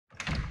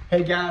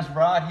Hey guys,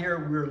 Rod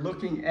here. We're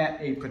looking at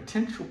a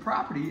potential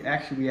property.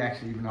 Actually, we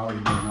even already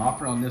made an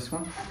offer on this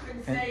one.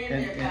 Couldn't stay in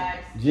there, guys.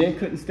 Jen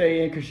couldn't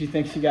stay in because she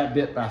thinks she got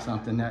bit by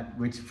something,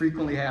 which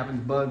frequently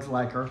happens, bugs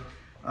like her.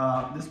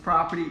 This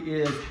property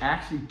is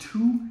actually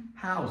two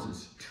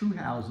houses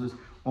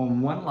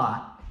on one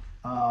lot.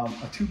 A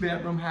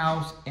 2-bedroom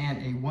house and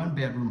a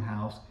 1-bedroom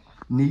house.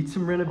 Needs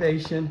some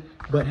renovation,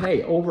 but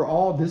hey,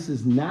 overall, this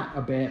is not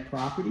a bad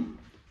property.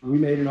 We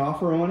made an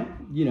offer on it.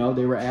 You know,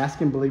 they were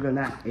asking, believe it or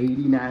not,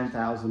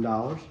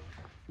 $89,000.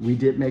 We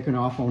did make an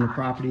offer on the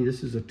property.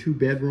 This is a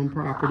 2-bedroom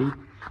property.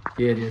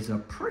 It is a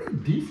pretty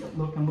decent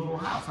looking little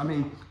house. I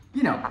mean,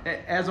 you know,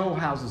 as old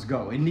houses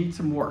go, it needs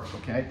some work,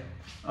 okay?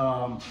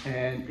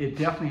 And it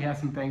definitely has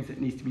some things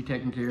that needs to be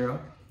taken care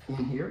of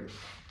in here,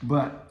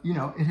 but you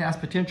know, it has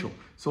potential.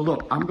 So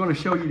look, I'm gonna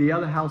show you the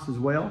other house as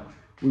well.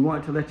 We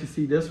wanted to let you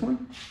see this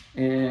one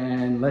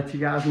and let you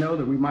guys know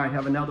that we might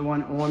have another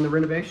one on the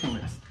renovation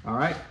list. All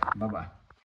right, bye-bye.